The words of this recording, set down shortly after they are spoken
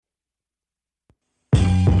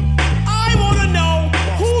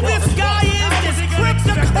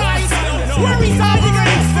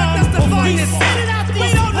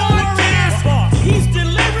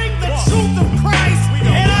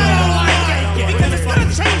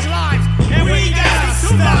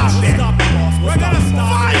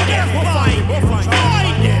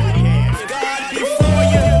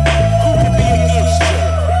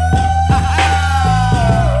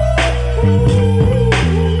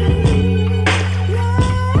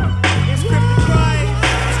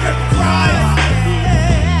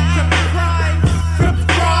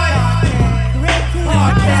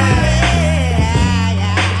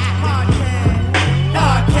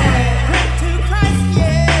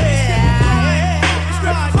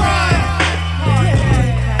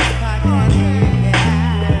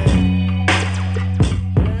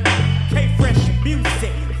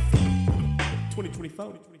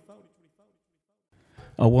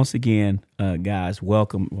Once again, guys,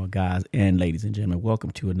 welcome, guys and ladies and gentlemen,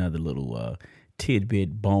 welcome to another little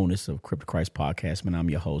tidbit bonus of Crypto Christ Podcast. Man, I'm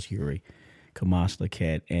your host, Yuri Kamash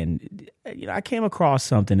Laquette, and I came across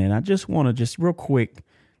something, and I just want to just real quick,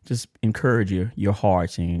 just encourage your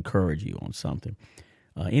hearts and encourage you on something.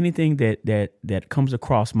 Anything that comes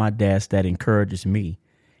across my desk that encourages me,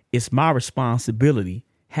 it's my responsibility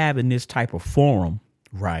having this type of forum,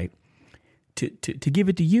 right, to give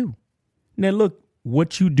it to you. Now, look,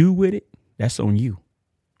 what you do with it, that's on you.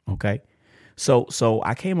 Okay. So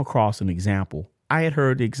I came across an example. I had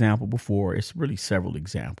heard the example before. It's really several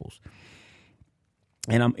examples.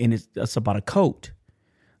 And it's about a coat.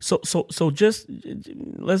 So just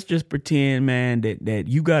let's just pretend, man, that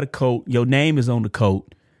you got a coat. Your name is on the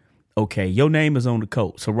coat. Okay. Your name is on the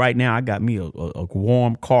coat. So right now I got me a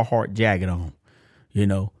warm Carhartt jacket on,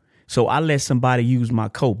 So I let somebody use my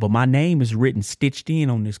coat, but my name is written, stitched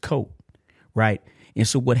in on this coat. Right. And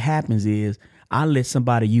so what happens is I let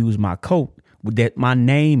somebody use my coat that my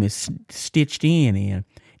name is stitched in,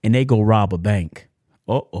 and they go rob a bank.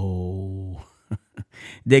 Uh-oh.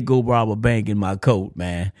 They go rob a bank in my coat,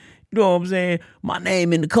 man. You know what I'm saying? My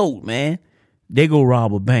name in the coat, man. They go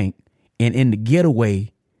rob a bank, and in the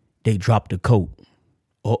getaway, they drop the coat.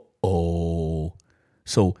 Uh-oh.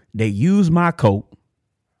 So they use my coat.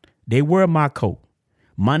 They wear my coat.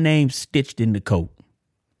 My name's stitched in the coat.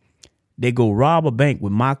 They go rob a bank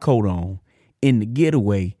with my coat on. In the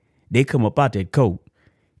getaway, they come up out that coat.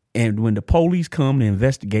 And when the police come to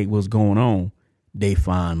investigate what's going on, they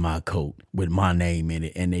find my coat with my name in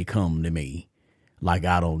it, and they come to me like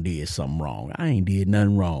I don't did something wrong. I ain't did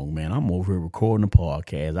nothing wrong, man. I'm over here recording a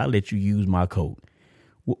podcast. I let you use my coat.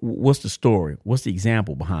 What's the story? What's the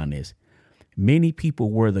example behind this? Many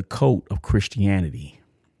people wear the coat of Christianity,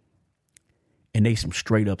 and they some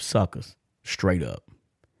straight up suckers, straight up.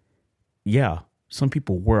 Yeah, some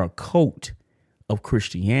people wear a coat of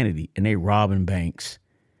Christianity and they robbing banks.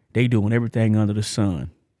 They doing everything under the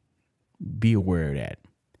sun. Be aware of that.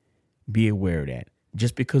 Be aware of that.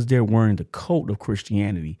 Just because they're wearing the coat of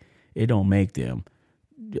Christianity, it don't make them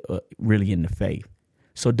really in the faith.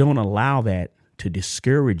 So don't allow that to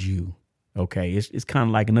discourage you. Okay, it's kind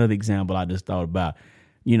of like another example I just thought about.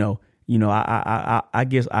 I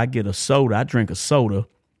guess I get a soda. I drink a soda.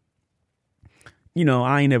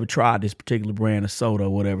 I ain't never tried this particular brand of soda or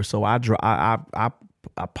whatever. So I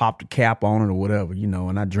pop the cap on it or whatever,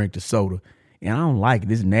 and I drink the soda, and I don't like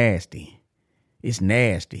it. It's nasty. It's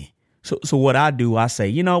nasty. So what I do, I say,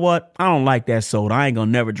 you know what? I don't like that soda. I ain't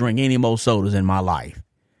gonna never drink any more sodas in my life.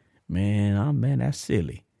 Man, that's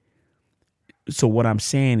silly. So what I'm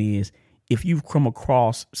saying is, if you've come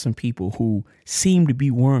across some people who seem to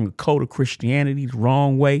be wearing a coat of Christianity the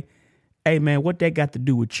wrong way, hey man, what that got to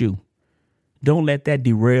do with you? Don't let that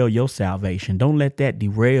derail your salvation. Don't let that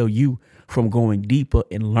derail you from going deeper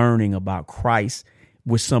and learning about Christ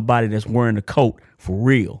with somebody that's wearing a coat for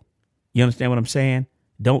real. You understand what I'm saying?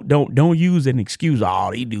 Don't use an excuse.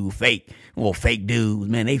 Oh, they do fake. Well, fake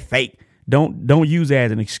dudes, man, they fake. Don't use that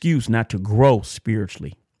as an excuse not to grow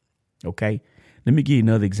spiritually. Okay? Let me give you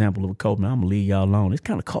another example of a coat. Man, I'm gonna leave y'all alone. It's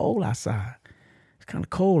kind of cold outside.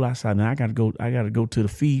 Now I gotta go to the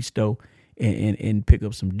feed store and pick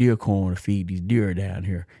up some deer corn to feed these deer down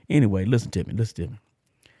here. Anyway, listen to me.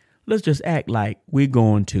 Let's just act like we're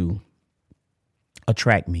going to a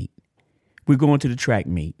track meet. We're going to the track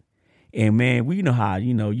meet. And man, we know how,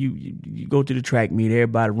 you go to the track meet,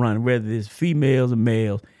 everybody running, whether it's females or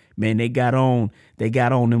males. Man, they got on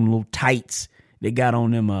them little tights. They got on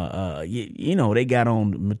them, they got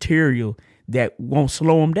on material that won't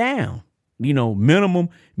slow them down. Minimum,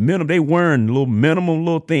 they wearing minimum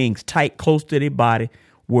little things tight, close to their body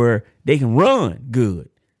where they can run good.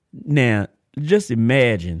 Now, just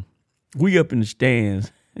imagine we up in the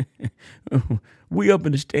stands, and we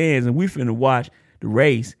finna watch the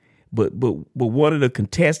race, but one of the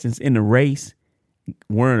contestants in the race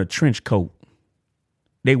wearing a trench coat.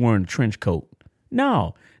 They wearing a trench coat.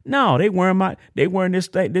 No, they wearing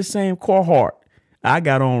this same Carhartt I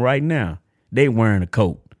got on right now. They wearing a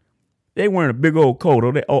coat. They wearing a big old coat,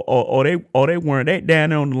 or they wearing that down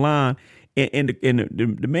there on the line, and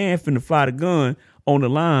the man finna fire the gun on the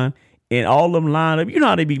line, and all of them lined up. You know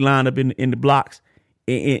how they be lined up in the blocks,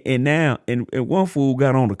 and now one fool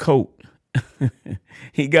got on the coat.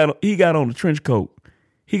 he got on the trench coat.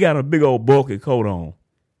 He got a big old bulky coat on.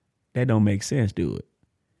 That don't make sense, do it?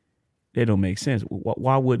 That don't make sense.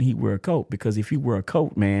 Why wouldn't he wear a coat? Because if he wear a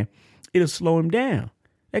coat, man, it'll slow him down.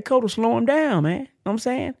 That coat will slow him down, man. You know what I'm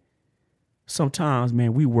saying? Sometimes,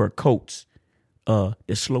 man, we wear coats that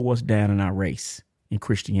slow us down in our race in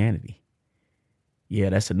Christianity. Yeah,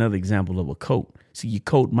 that's another example of a coat. See, your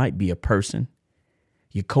coat might be a person.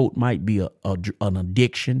 Your coat might be an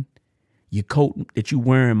addiction. Your coat that you're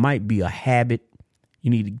wearing might be a habit. You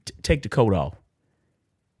need to take the coat off.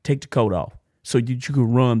 Take the coat off so that you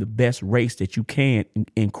can run the best race that you can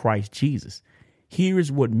in Christ Jesus. Here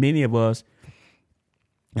is what many of us,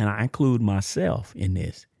 and I include myself in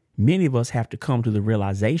this, many of us have to come to the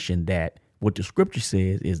realization that what the scripture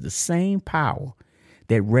says is the same power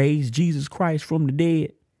that raised Jesus Christ from the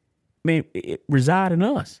dead, man, it reside in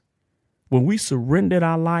us. When we surrendered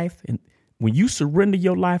our life, and when you surrender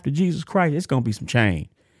your life to Jesus Christ, it's going to be some change.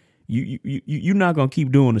 You're not going to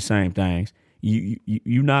keep doing the same things.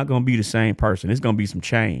 You're not going to be the same person. It's going to be some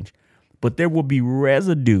change. But there will be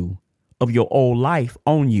residue of your old life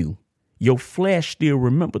on you. Your flesh still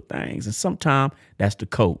remember things. And sometimes that's the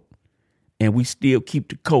coat. And we still keep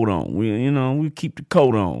the coat on. We keep the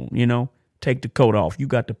coat on, Take the coat off. You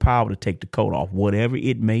got the power to take the coat off, whatever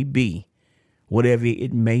it may be. Whatever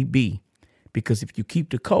it may be. Because if you keep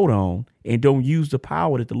the coat on and don't use the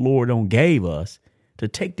power that the Lord gave us to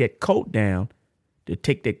take that coat down, to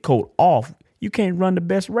take that coat off, you can't run the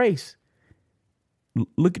best race.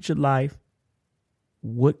 Look at your life.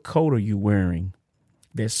 What coat are you wearing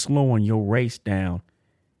that's slowing your race down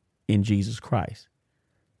in Jesus Christ?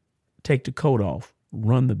 Take the coat off.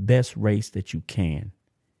 Run the best race that you can.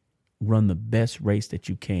 Run the best race that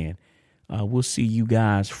you can. We'll see you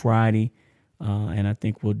guys Friday. And I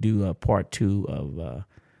think we'll do part 2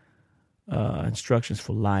 of Instructions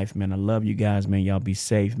for Life, man. I love you guys, man. Y'all be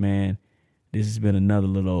safe, man. This has been another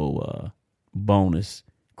little bonus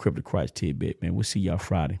Crip to Christ tidbit, man. We'll see y'all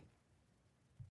Friday.